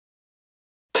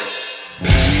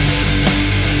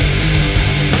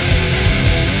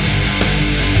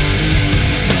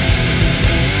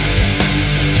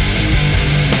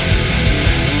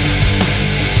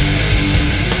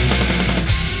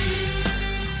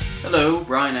Hello,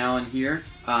 Brian Allen here.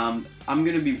 I'm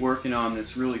going to be working on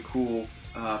this really cool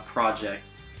project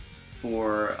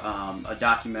for a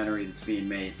documentary that's being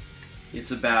made.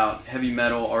 It's about heavy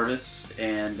metal artists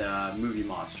and movie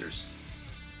monsters.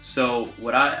 So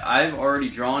what I've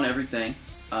already drawn everything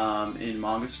in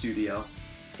Manga Studio,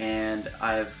 and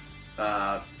I've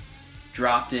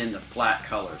dropped in the flat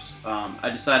colors.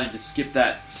 I decided to skip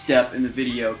that step in the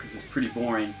video because it's pretty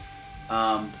boring.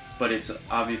 But it's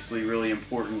obviously really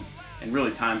important and really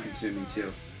time consuming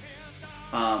too.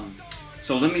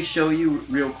 So let me show you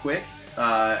real quick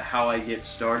how I get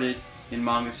started in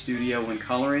Manga Studio when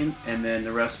coloring, and then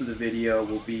the rest of the video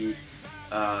will be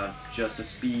just a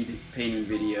speed painting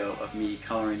video of me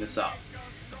coloring this up.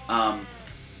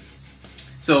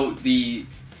 So the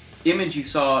image you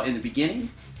saw in the beginning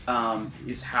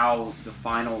is how the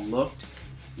final looked.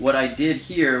 What I did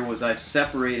here was I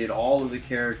separated all of the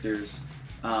characters,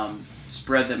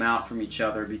 spread them out from each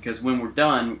other, because when we're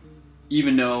done,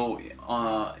 even though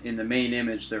in the main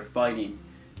image they're fighting,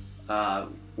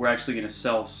 we're actually going to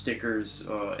sell stickers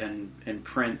and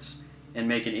prints and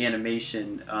make an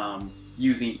animation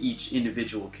using each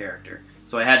individual character.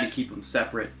 So I had to keep them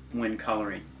separate when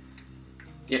coloring.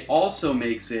 It also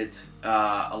makes it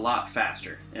a lot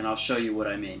faster, and I'll show you what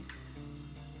I mean.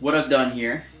 What I've done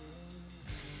here,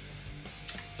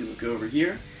 if you look over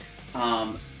here,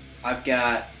 I've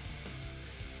got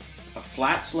a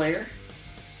flats layer.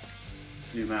 Let's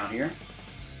zoom out here.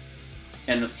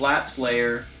 And the flats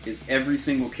layer is every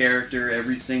single character,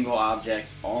 every single object,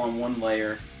 all in one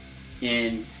layer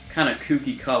in kind of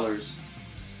kooky colors.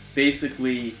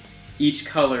 Basically, each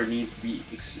color needs to be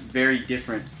very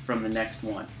different from the next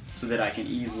one so that I can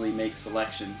easily make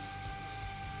selections.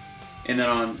 And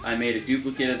then I made a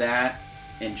duplicate of that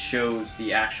and shows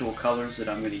the actual colors that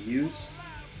I'm going to use.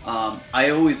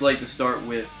 I always like to start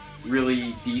with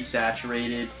really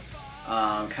desaturated,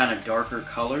 kind of darker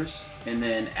colors, and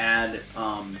then add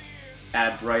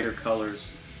brighter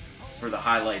colors for the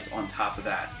highlights on top of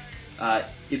that.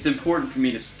 It's important for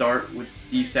me to start with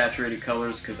desaturated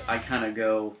colors because I kind of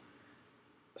go,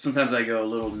 sometimes I go a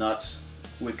little nuts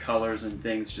with colors and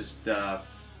things just end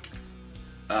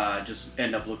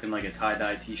up looking like a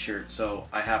tie-dye t-shirt, so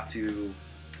I have to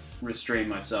restrain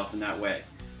myself in that way.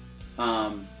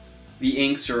 The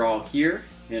inks are all here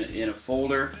in a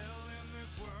folder.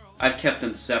 I've kept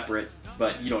them separate,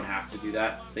 but you don't have to do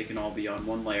that. They can all be on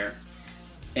one layer.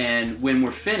 And when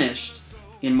we're finished,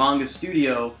 in Manga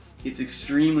Studio, it's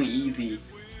extremely easy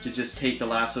to just take the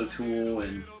lasso tool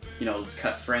and, let's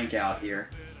cut Frank out here.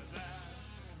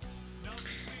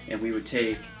 And we would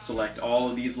select all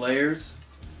of these layers,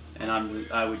 and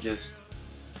I would just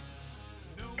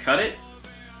cut it.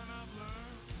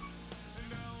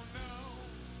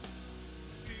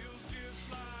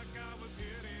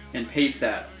 And paste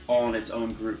that all in its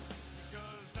own group.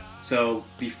 So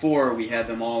before we had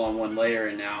them all on one layer,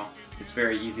 and now it's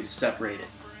very easy to separate it.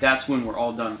 That's when we're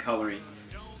all done coloring.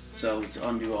 So let's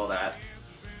undo all that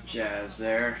jazz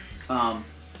there.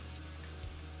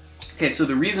 Okay, so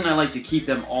the reason I like to keep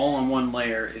them all on one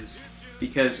layer is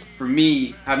because for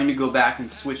me, having to go back and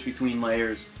switch between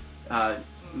layers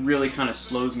really kind of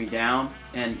slows me down,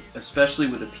 and especially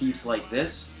with a piece like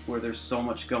this where there's so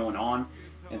much going on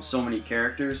and so many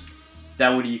characters,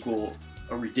 that would equal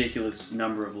a ridiculous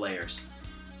number of layers.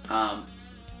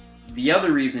 The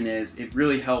other reason is it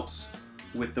really helps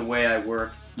with the way I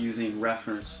work using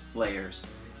reference layers.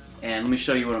 And let me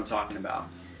show you what I'm talking about.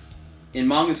 In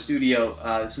Manga Studio,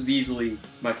 this is easily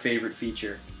my favorite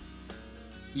feature.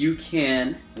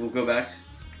 We'll go back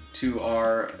to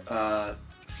our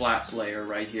flats layer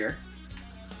right here.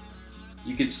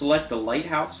 You can select the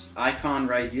lighthouse icon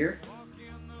right here.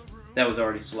 That was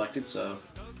already selected, so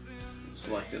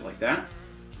select it like that.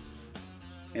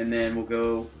 And then we'll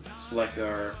go select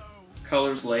our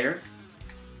colors layer.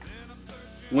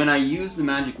 When I use the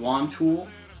magic wand tool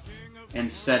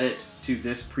and set it to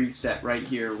this preset right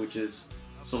here, which is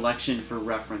selection for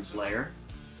reference layer,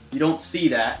 you don't see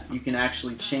that. You can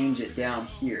actually change it down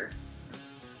here.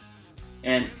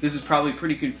 And this is probably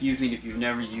pretty confusing if you've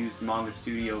never used Manga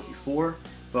Studio before,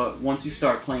 but once you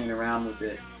start playing around with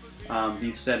it,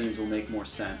 these settings will make more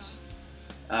sense,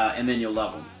 and then you'll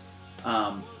love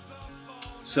them.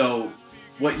 So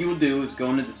what you will do is go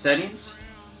into the settings,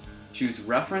 choose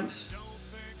reference,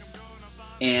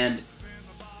 and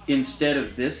instead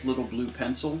of this little blue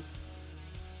pencil,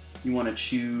 you want to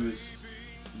choose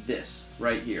this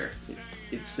right here.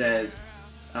 It says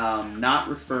not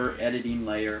refer editing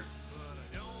layer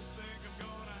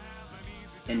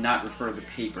and not refer the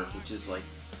paper, which is like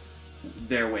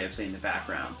their way of saying the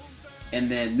background. And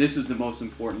then this is the most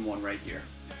important one right here.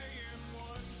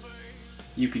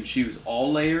 You can choose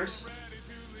all layers.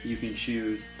 You can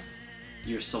choose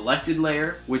your selected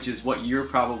layer, which is what you're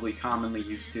probably commonly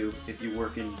used to if you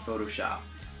work in Photoshop,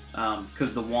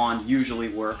 because the wand usually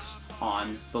works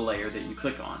on the layer that you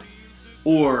click on.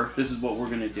 Or this is what we're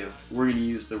going to do. We're going to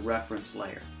use the reference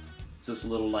layer. It's this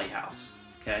little lighthouse.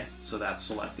 Okay, so that's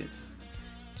selected.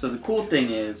 So the cool thing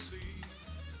is,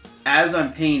 as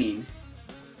I'm painting,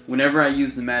 whenever I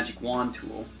use the magic wand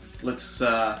tool, let's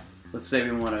say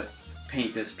we want to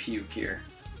paint this puke here.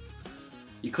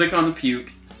 You click on the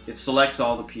puke, it selects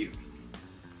all the puke.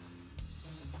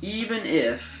 Even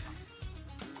if,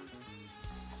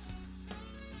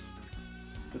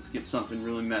 let's get something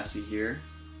really messy here.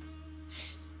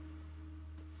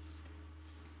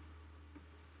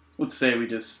 Let's say we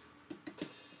just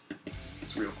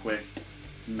real quick,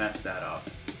 mess that up.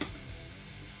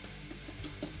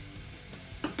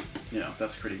 You know,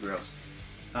 that's pretty gross.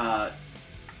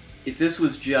 If this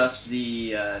was just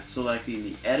the selecting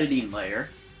the editing layer,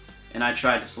 and I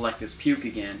tried to select this puke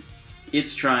again,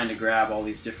 it's trying to grab all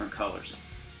these different colors.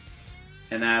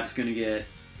 And that's going to get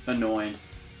annoying.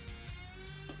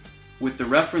 With the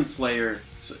reference layer,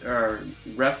 or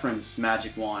reference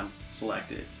magic wand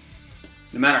selected,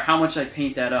 no matter how much I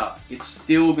paint that up, it's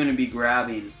still going to be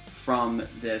grabbing from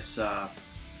this,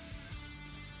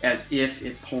 as if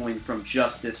it's pulling from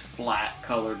just this flat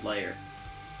colored layer.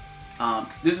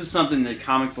 This is something that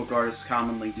comic book artists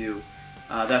commonly do.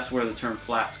 That's where the term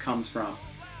flats comes from.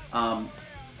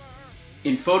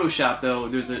 In Photoshop, though,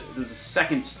 there's a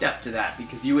second step to that,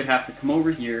 because you would have to come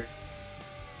over here.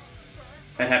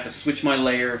 I'd have to switch my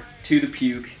layer to the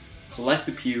puke, select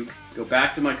the puke, go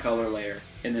back to my color layer,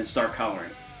 and then start coloring.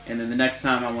 And then the next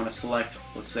time I want to select,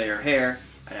 let's say, her hair,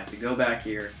 I'd have to go back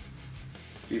here,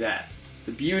 do that.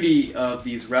 The beauty of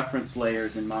these reference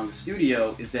layers in Manga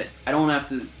Studio is that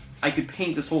I could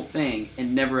paint this whole thing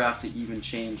and never have to even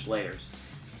change layers.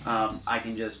 I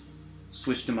can just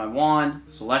switch to my wand,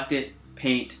 select it,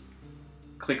 paint,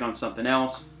 click on something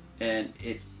else, and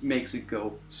it makes it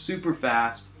go super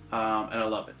fast, and I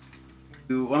love it.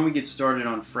 Why don't we get started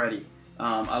on Freddy?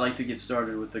 I like to get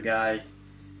started with the guy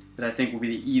that I think will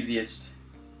be the easiest,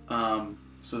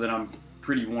 so that I'm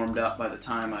pretty warmed up by the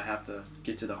time I have to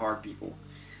get to the hard people.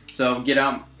 So get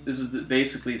out, this is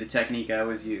basically the technique I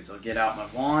always use. I'll get out my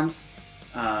wand,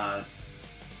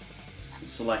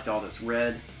 select all this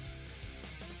red,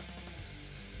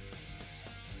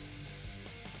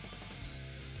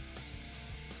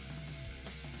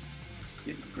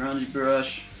 get my grungy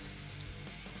brush,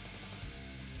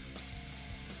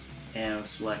 and I'll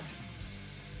select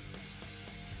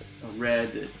a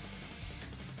red that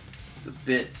is a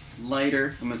bit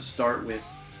lighter. I'm going to start with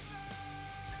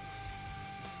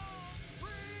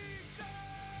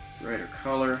brighter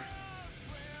color.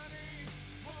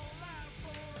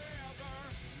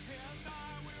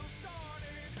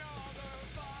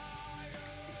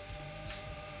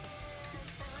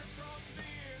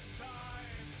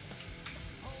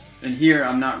 And here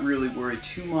I'm not really worried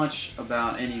too much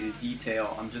about any of the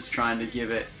detail. I'm just trying to give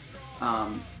it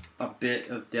a bit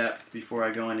of depth before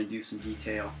I go in and do some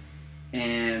detail.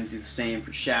 And do the same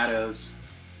for shadows.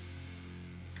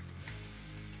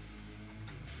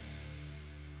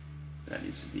 That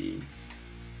needs to be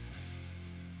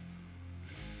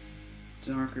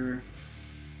darker.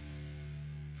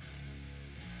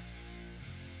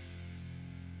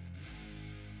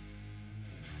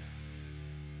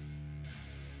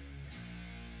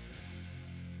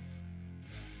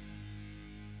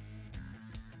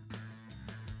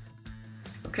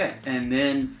 Okay, and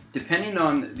then depending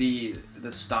on the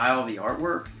style of the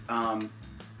artwork, I'm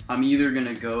either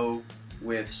gonna go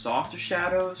with softer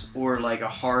shadows or like a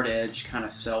hard edge kind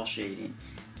of cell shading.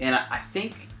 And I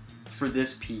think for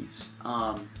this piece,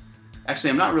 actually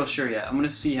I'm not real sure yet. I'm gonna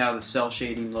see how the cell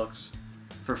shading looks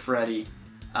for Freddy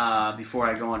before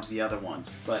I go on to the other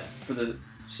ones. But for the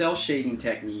cell shading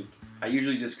technique, I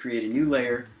usually just create a new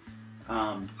layer,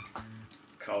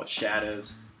 call it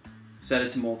shadows, set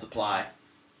it to multiply,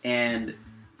 and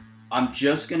I'm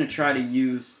just going to try to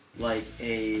use like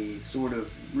a sort of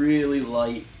really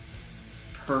light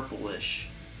purplish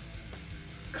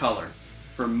color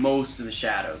for most of the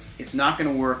shadows. It's not going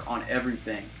to work on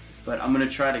everything, but I'm going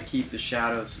to try to keep the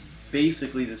shadows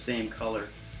basically the same color.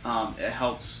 It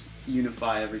helps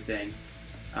unify everything,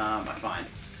 I find.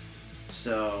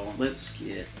 So let's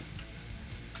get...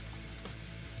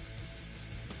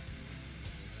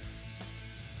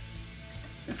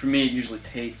 And for me, it usually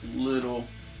takes a little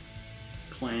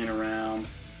playing around.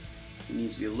 It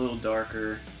needs to be a little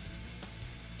darker.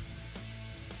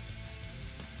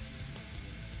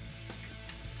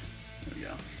 There we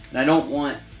go. And I don't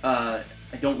want, I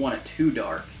don't want it too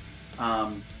dark.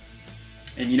 And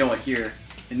you know what, here,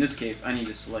 in this case, I need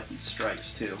to select these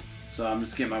stripes too. So I'm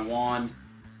just getting my wand,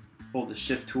 hold the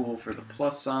shift tool for the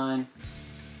plus sign,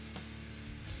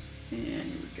 and here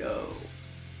we go.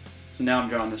 So now I'm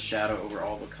drawing this shadow over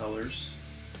all the colors,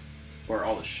 or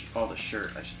all the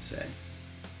shirt, I should say.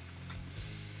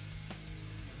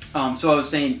 So I was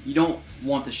saying, you don't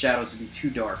want the shadows to be too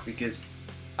dark because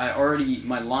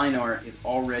my line art is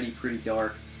already pretty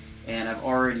dark, and I've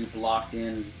already blocked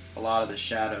in a lot of the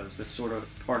shadows. That's sort of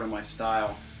part of my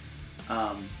style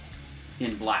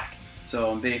in black.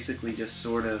 So I'm basically just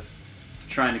sort of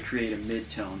trying to create a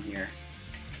mid-tone here.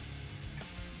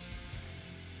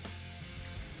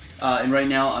 And right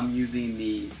now I'm using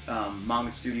the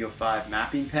Manga Studio 5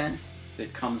 mapping pen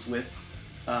that comes with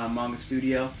Manga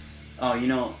Studio. Oh, you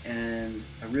know, and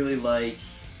I really like,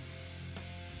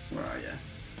 where are you?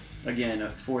 Again,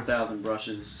 4,000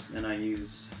 brushes, and I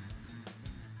use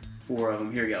 4 of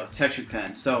them. Here we go, it's textured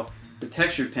pen. So the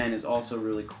textured pen is also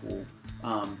really cool.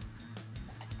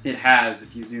 It has,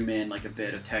 if you zoom in, like a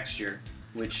bit of texture,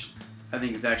 which I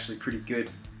think is actually pretty good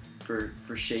for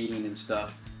shading and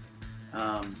stuff.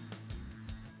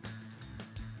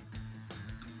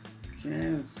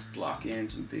 Okay, let's block in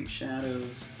some big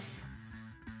shadows.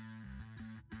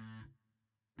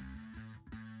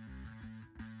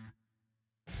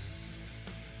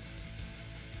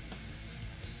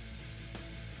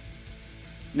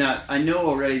 Now, I know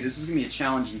already this is going to be a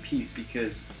challenging piece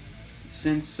because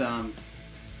since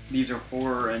these are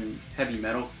horror and heavy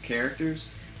metal characters,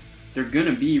 they're going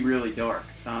to be really dark.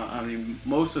 I mean,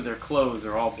 most of their clothes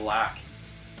are all black,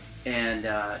 and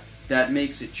that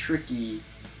makes it tricky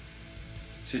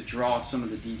to draw some of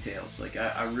the details. Like,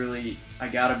 I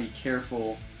gotta be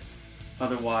careful,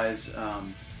 otherwise,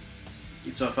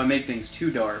 so if I make things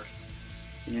too dark,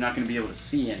 then you're not going to be able to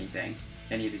see anything,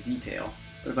 any of the detail.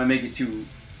 But if I make it too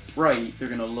bright, they're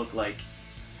going to look like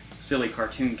silly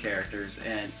cartoon characters,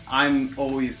 and I'm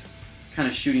always kind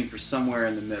of shooting for somewhere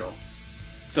in the middle.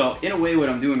 So in a way, what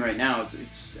I'm doing right now,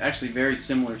 it's actually very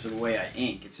similar to the way I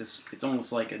ink. It's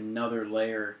almost like another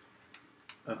layer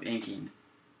of inking,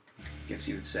 I guess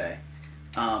you would say.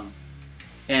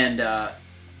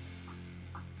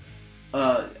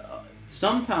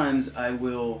 Sometimes I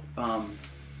will,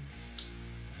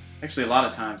 actually a lot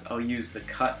of times, I'll use the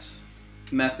cuts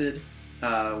method,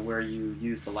 where you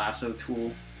use the lasso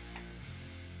tool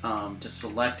to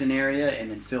select an area and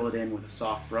then fill it in with a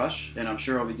soft brush, and I'm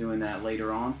sure I'll be doing that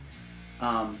later on.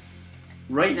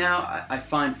 Right now, I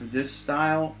find for this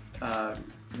style,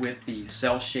 with the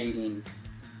cell shading,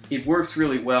 it works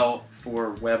really well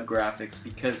for web graphics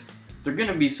because they're going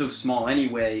to be so small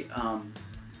anyway. A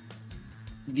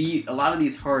lot of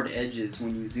these hard edges,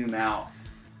 when you zoom out,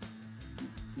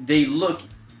 they look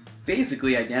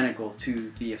basically identical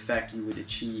to the effect you would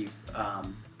achieve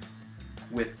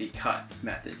with the cut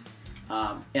method,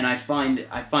 and I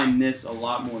find this a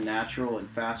lot more natural and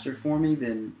faster for me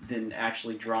than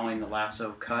actually drawing the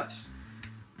lasso cuts,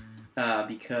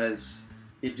 because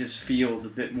it just feels a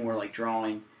bit more like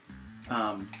drawing,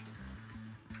 and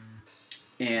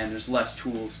there's less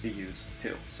tools to use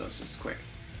too, so it's just quick.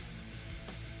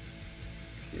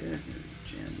 Okay,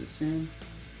 jam this in.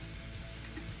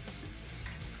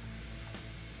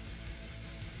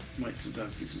 Might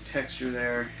sometimes do some texture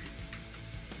there.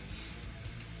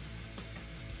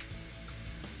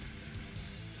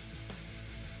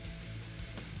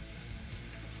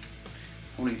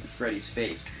 I want to get to Freddy's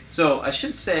face. So I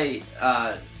should say,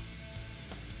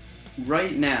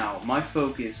 right now, my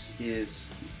focus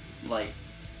is like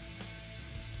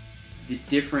the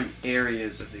different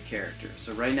areas of the character.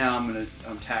 So right now I'm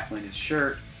tackling his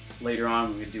shirt. Later on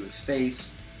I'm going to do his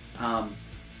face.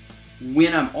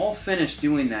 When I'm all finished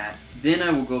doing that, then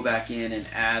I will go back in and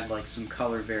add like some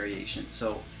color variation.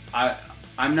 So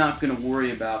I'm not going to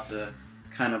worry about the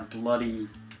kind of bloody,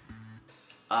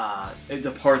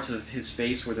 the parts of his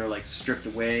face where they're like stripped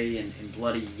away and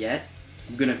bloody yet.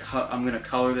 I'm gonna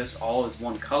color this all as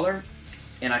one color,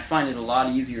 and I find it a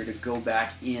lot easier to go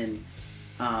back in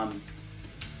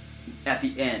at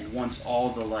the end once all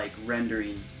the like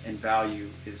rendering and value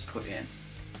is put in.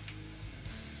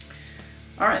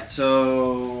 Alright,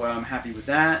 so I'm happy with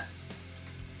that.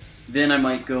 Then I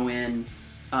might go in,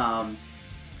 I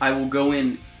will go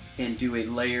in and do a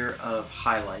layer of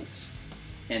highlights.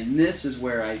 And this is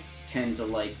where I tend to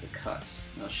like the cuts.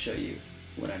 I'll show you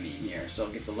what I mean here. So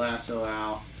I'll get the lasso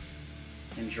out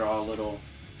and draw a little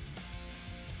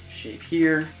shape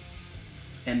here.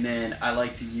 And then I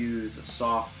like to use a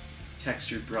soft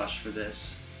textured brush for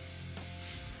this.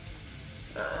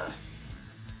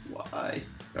 Why?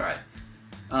 Alright.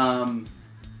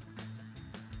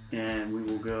 and we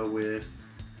will go with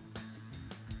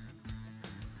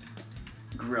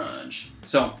grunge.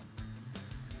 So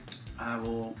I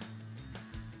will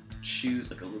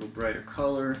choose like a little brighter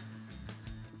color,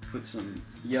 put some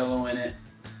yellow in it,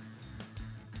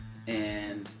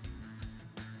 and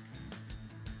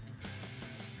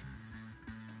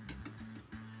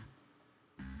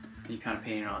you kind of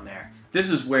paint it on there. This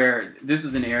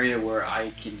is an area where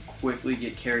I can quickly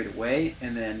get carried away,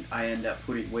 and then I end up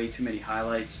putting way too many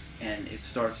highlights, and it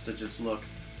starts to just look,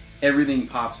 everything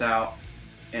pops out,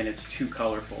 and it's too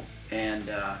colorful, and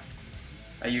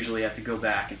I usually have to go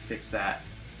back and fix that.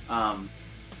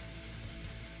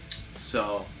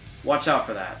 So watch out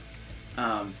for that.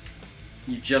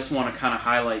 You just want to kind of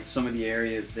highlight some of the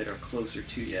areas that are closer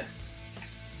to you.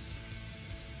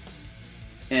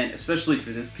 And especially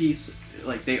for this piece,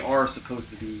 like, they are supposed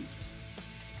to be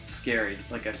scary.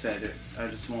 Like I said, I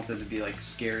just want them to be like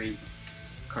scary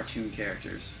cartoon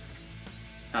characters.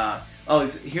 Oh,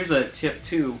 here's a tip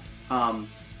too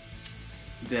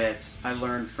that I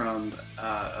learned from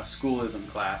a schoolism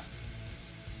class.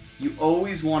 You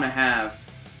always want to have,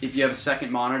 if you have a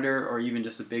second monitor or even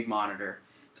just a big monitor,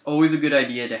 it's always a good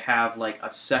idea to have like a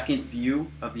second view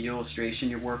of the illustration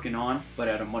you're working on, but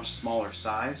at a much smaller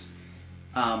size.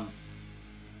 To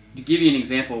give you an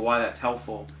example of why that's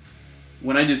helpful,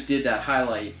 when I just did that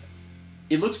highlight,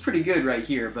 it looks pretty good right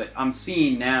here, but I'm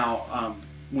seeing now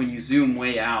when you zoom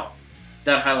way out,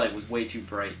 that highlight was way too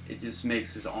bright. It just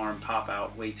makes his arm pop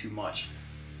out way too much.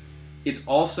 It's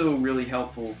also really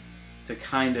helpful to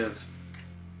kind of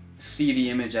see the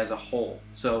image as a whole.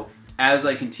 So as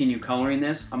I continue coloring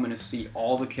this, I'm going to see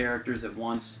all the characters at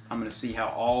once. I'm going to see how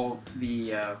all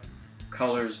the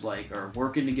colors like are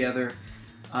working together.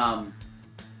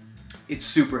 It's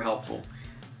super helpful.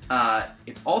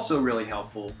 It's also really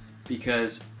helpful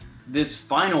because this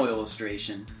final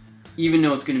illustration, even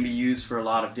though it's going to be used for a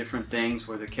lot of different things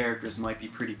where the characters might be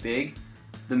pretty big,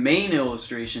 the main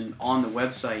illustration on the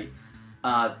website,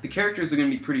 the characters are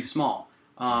going to be pretty small.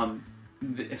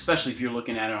 Especially if you're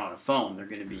looking at it on a phone, they're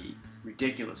going to be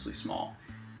ridiculously small.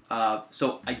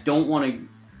 So I don't want to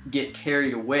get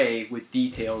carried away with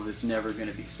detail that's never going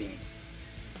to be seen.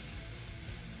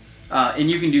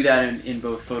 And you can do that in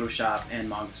both Photoshop and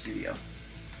Manga Studio.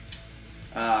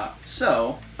 I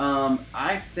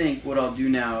think what I'll do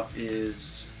now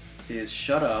is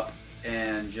shut up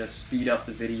and just speed up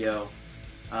the video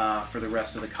for the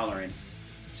rest of the coloring.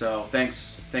 So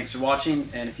thanks for watching,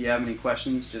 and if you have any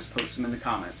questions, just post them in the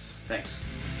comments. Thanks.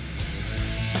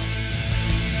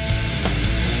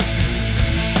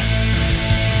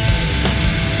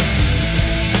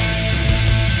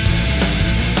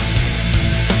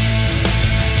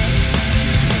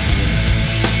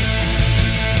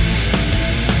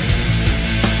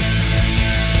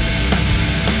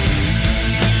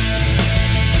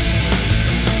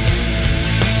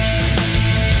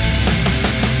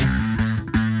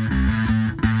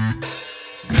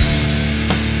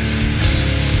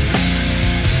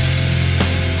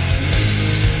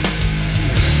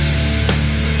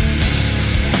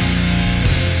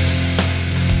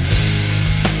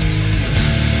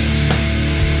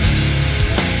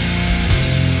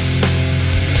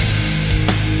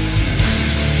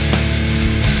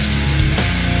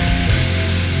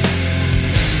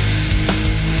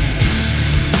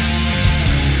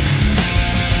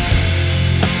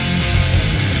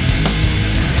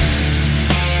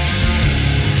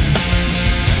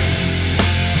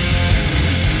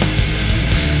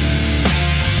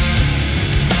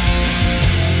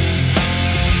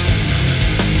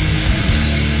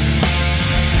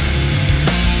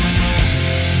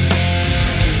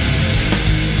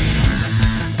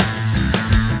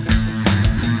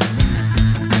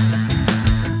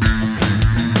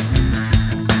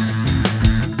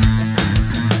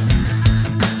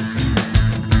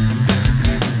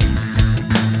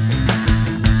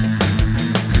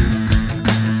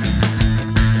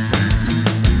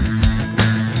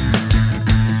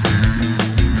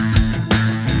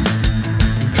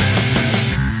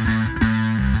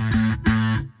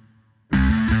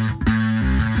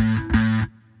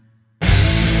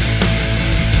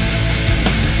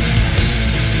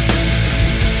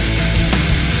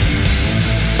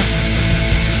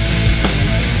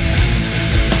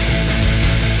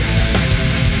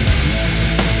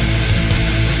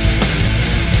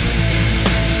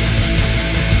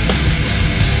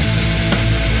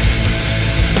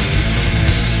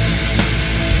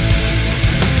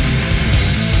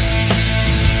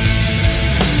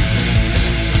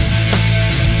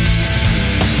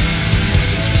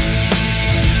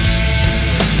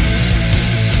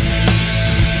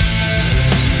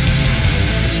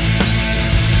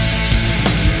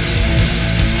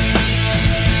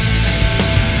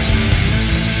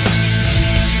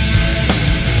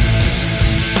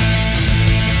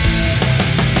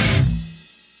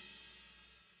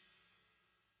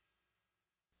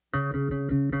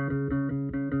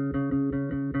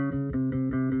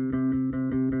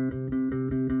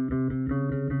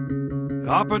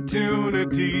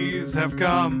 Opportunities have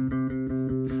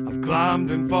come, I've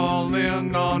climbed and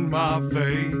fallen on my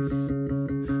face,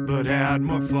 but had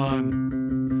more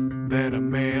fun than a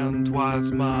man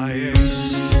twice my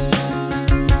age.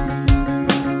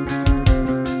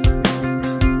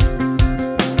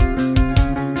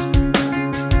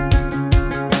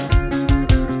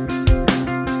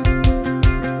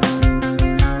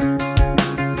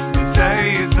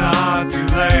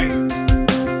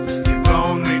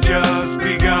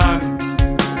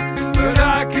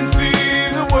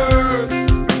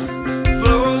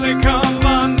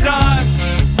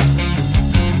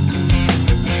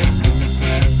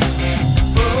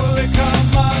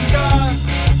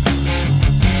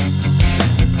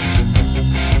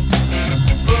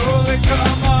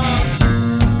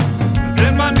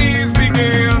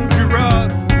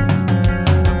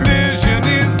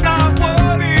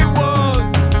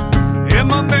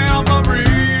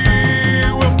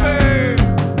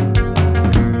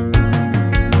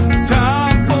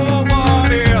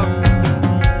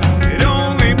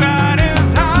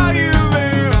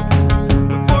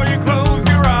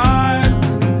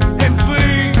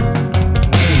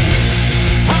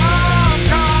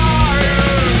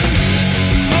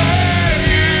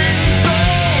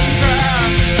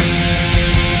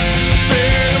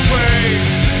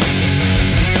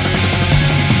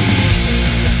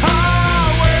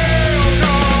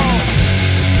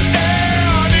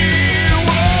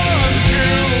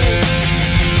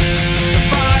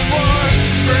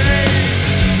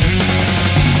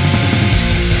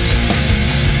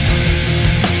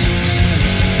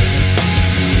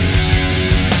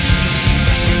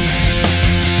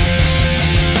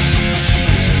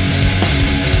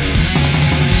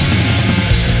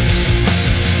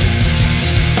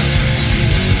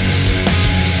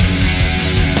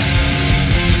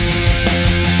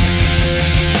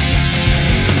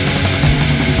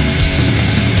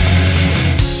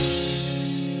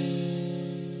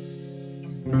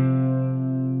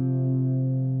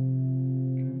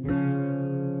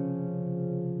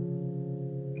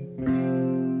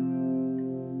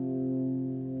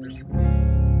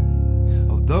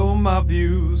 Although my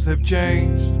views have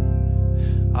changed,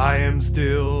 I am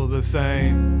still the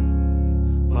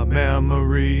same. My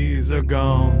memories are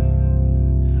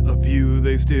gone, a few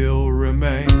they still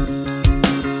remain.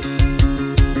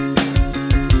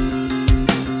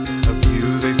 A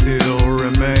few they still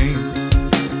remain.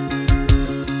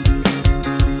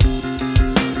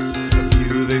 A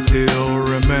few they still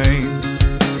remain.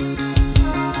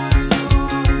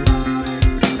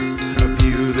 A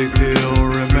few they still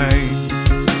remain.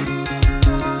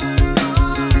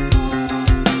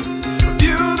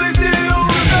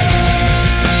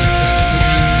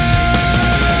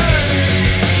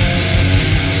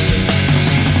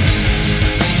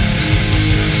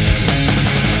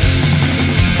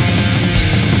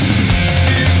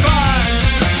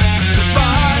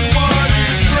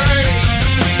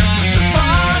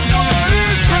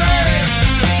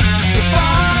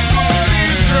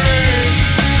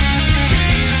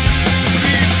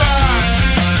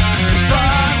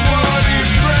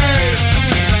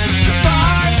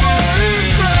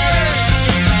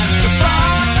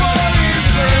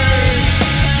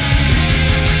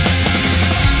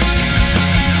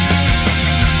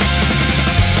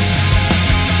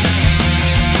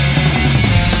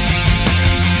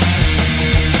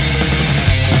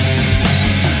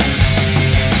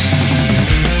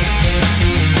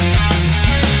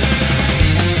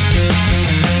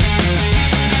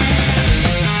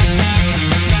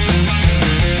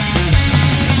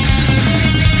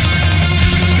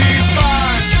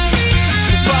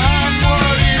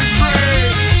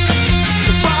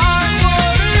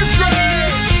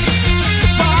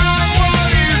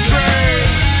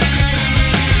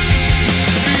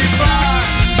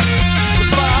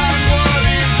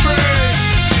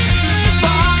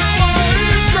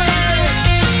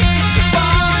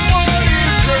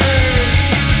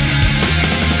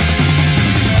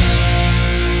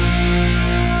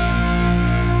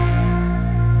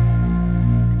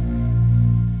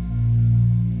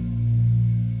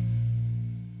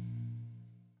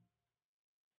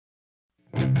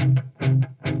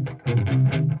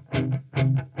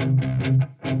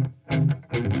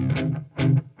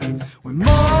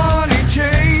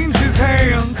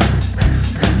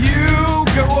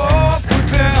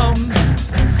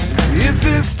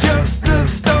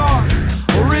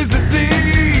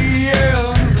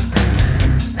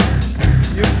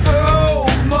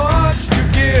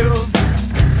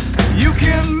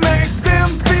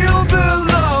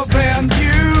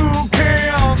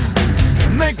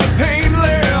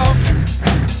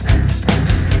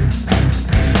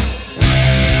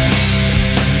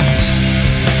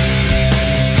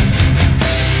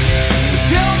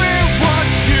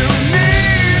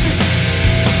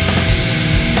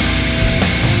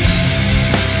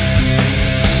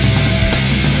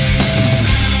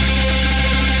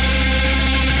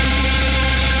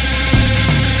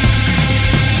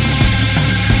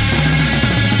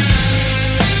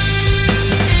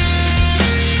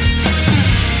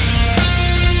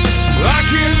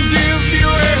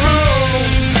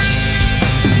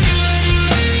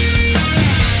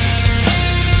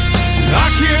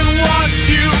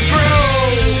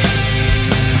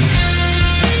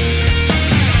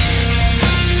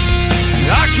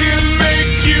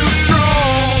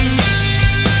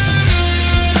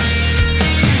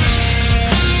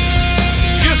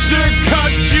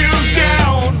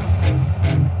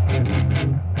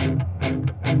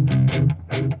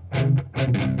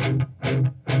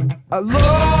 I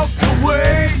love the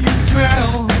way you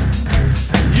smell.